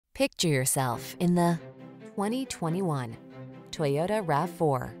Picture yourself in the 2021 Toyota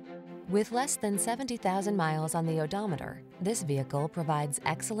RAV4. With less than 70,000 miles on the odometer, this vehicle provides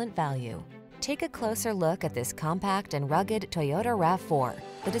excellent value. Take a closer look at this compact and rugged Toyota RAV4,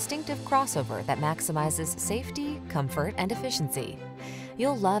 the distinctive crossover that maximizes safety, comfort, and efficiency.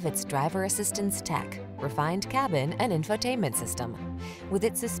 You'll love its driver assistance tech, refined cabin, and infotainment system. With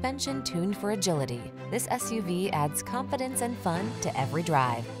its suspension tuned for agility, this SUV adds confidence and fun to every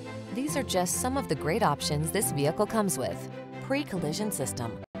drive. These are just some of the great options this vehicle comes with: pre-collision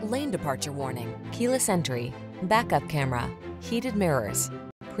system, lane departure warning, keyless entry, backup camera, heated mirrors,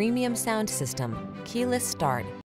 premium sound system, keyless start,